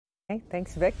Okay,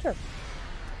 thanks, Victor.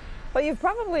 Well, you've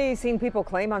probably seen people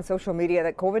claim on social media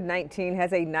that COVID-19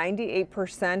 has a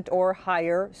 98% or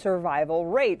higher survival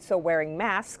rate, so wearing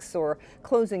masks or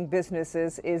closing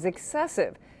businesses is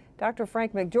excessive. Dr.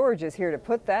 Frank McGeorge is here to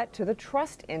put that to the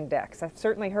trust index. I've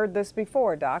certainly heard this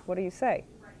before, Doc. What do you say?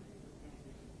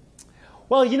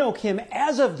 Well, you know, Kim,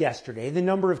 as of yesterday, the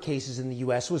number of cases in the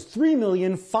U.S. was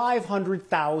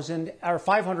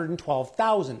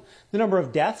 512,000. The number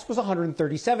of deaths was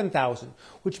 137,000,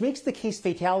 which makes the case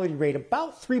fatality rate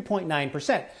about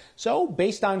 3.9%. So,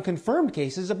 based on confirmed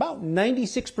cases, about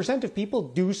 96% of people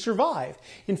do survive.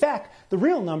 In fact, the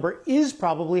real number is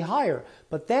probably higher,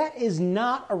 but that is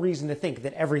not a reason to think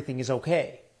that everything is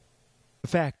okay. The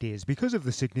fact is, because of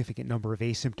the significant number of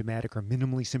asymptomatic or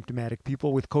minimally symptomatic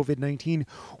people with COVID-19,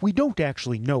 we don't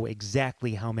actually know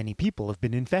exactly how many people have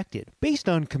been infected. Based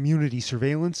on community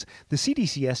surveillance, the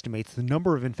CDC estimates the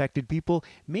number of infected people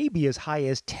may be as high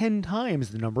as 10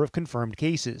 times the number of confirmed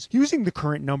cases. Using the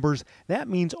current numbers, that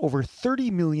means over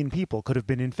 30 million people could have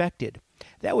been infected.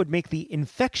 That would make the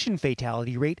infection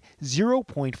fatality rate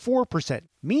 0.4%,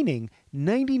 meaning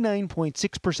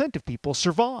 99.6% of people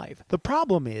survive. The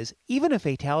problem is, even a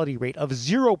fatality rate of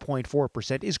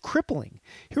 0.4% is crippling.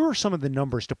 Here are some of the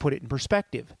numbers to put it in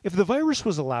perspective. If the virus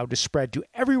was allowed to spread to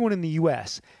everyone in the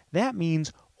U.S., that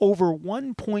means over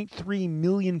 1.3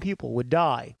 million people would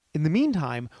die. In the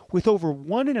meantime, with over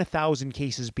 1 in 1,000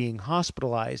 cases being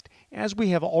hospitalized, as we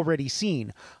have already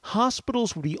seen,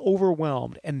 hospitals would be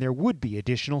overwhelmed and there would be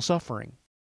additional suffering.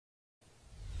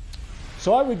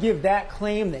 So I would give that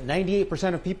claim that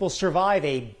 98% of people survive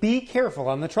a be careful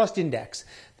on the trust index.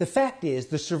 The fact is,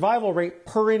 the survival rate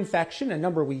per infection, a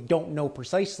number we don't know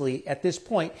precisely at this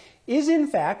point, is in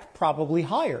fact probably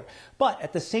higher. But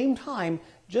at the same time,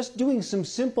 just doing some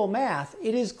simple math,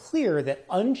 it is clear that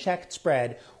unchecked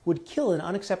spread would kill an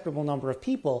unacceptable number of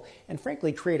people and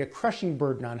frankly create a crushing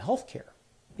burden on healthcare.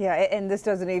 Yeah, and this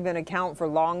doesn't even account for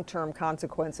long-term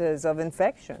consequences of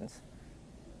infections.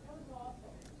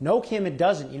 No, Kim, it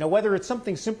doesn't. You know, whether it's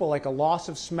something simple like a loss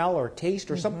of smell or taste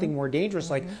or something more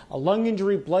dangerous like a lung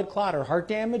injury, blood clot, or heart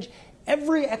damage,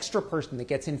 every extra person that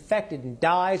gets infected and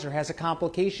dies or has a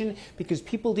complication because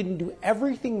people didn't do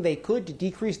everything they could to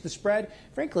decrease the spread,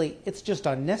 frankly, it's just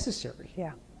unnecessary.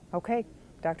 Yeah. Okay.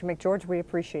 Dr. McGeorge, we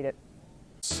appreciate it.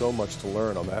 So much to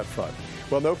learn on that front.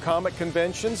 Well, no comic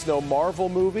conventions, no Marvel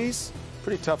movies.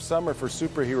 Pretty tough summer for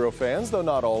superhero fans, though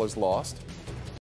not all is lost.